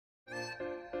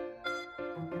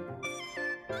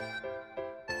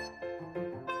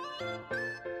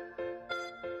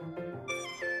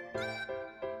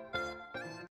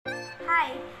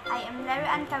Hi, I am Larry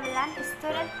Ann Cavilan, a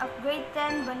student of grade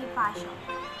 10 Bonifacio.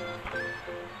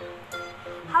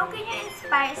 How can you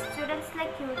inspire students like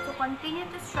you to continue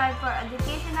to strive for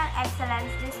educational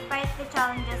excellence despite the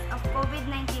challenges of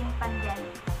COVID-19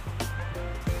 pandemic?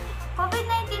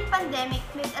 COVID-19 pandemic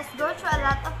made us go through a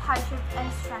lot of hardships and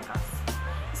struggles.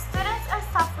 Students are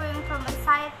suffering from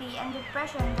anxiety and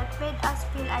depression that made us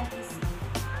feel uneasy.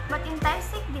 But in times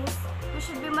like this, we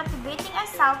should be motivating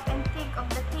ourselves and think of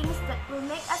the things that will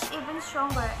make us even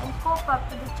stronger and cope up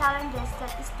with the challenges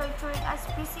that is torturing us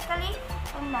physically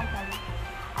and mentally.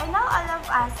 I know all of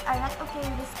us are not okay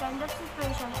with this kind of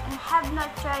situation and have no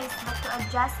choice but to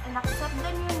adjust and accept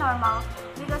the new normal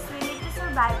because we need to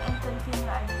survive and continue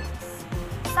our dreams.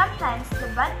 Sometimes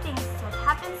the bad things that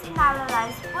happens in our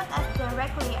lives put us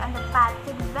directly on the path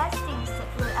to the best things that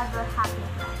will ever happen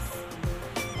to us.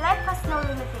 Life has no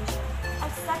limitations.